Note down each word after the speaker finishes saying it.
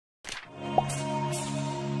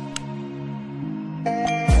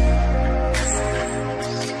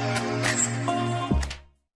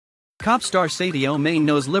Cop star Sadio Mane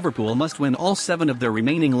knows Liverpool must win all 7 of their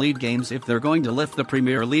remaining league games if they're going to lift the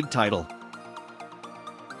Premier League title.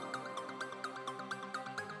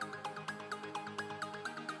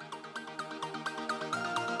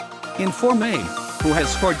 In Mane, who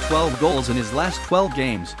has scored 12 goals in his last 12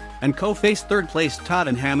 games, and co-faced third-place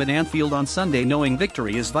Tottenham at Anfield on Sunday knowing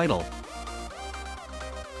victory is vital.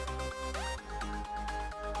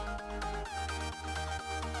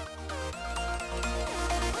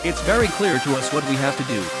 "It's very clear to us what we have to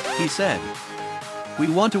do," he said. "We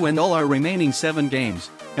want to win all our remaining 7 games,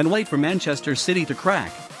 and wait for Manchester City to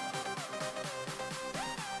crack.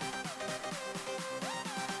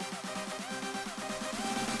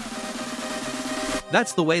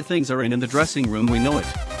 That's the way things are in the dressing room, we know it.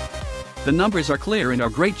 The numbers are clear and our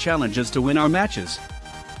great challenge is to win our matches.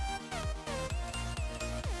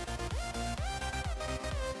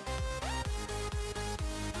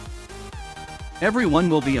 Everyone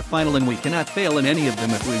will be a final and we cannot fail in any of them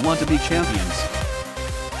if we want to be champions."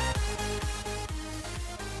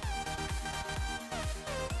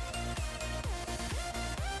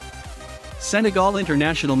 Senegal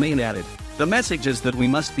international Mane added, "The message is that we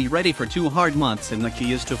must be ready for 2 hard months and the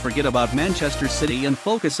key is to forget about Manchester City and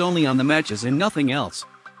focus only on the matches and nothing else."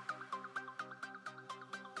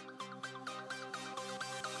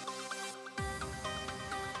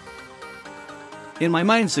 "In my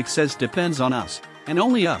mind, success depends on us, and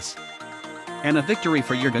only us. And a victory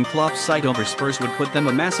for Jurgen Klopp's side over Spurs would put them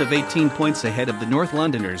a massive 18 points ahead of the North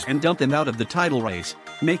Londoners and dump them out of the title race,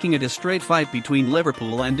 making it a straight fight between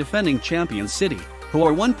Liverpool and defending champions City, who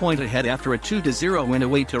are 1 point ahead after a 2-0 win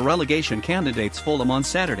away to relegation candidates Fulham on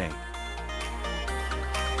Saturday."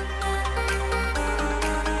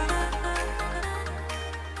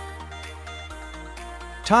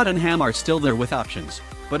 "Tottenham are still there with options,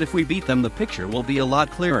 but if we beat them the picture will be a lot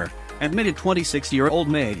clearer," admitted 26-year-old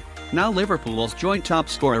Mane, now Liverpool's joint top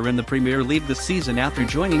scorer in the Premier League this season after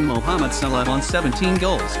joining Mohamed Salah on 17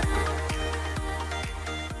 goals.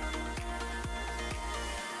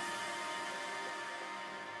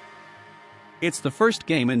 "It's the first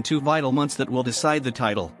game in 2 vital months that will decide the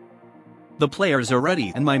title. The players are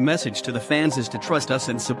ready and my message to the fans is to trust us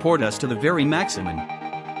and support us to the very maximum.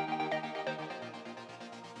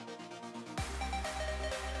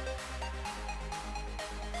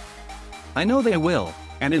 I know they will,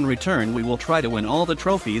 and in return we will try to win all the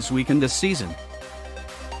trophies we can this season."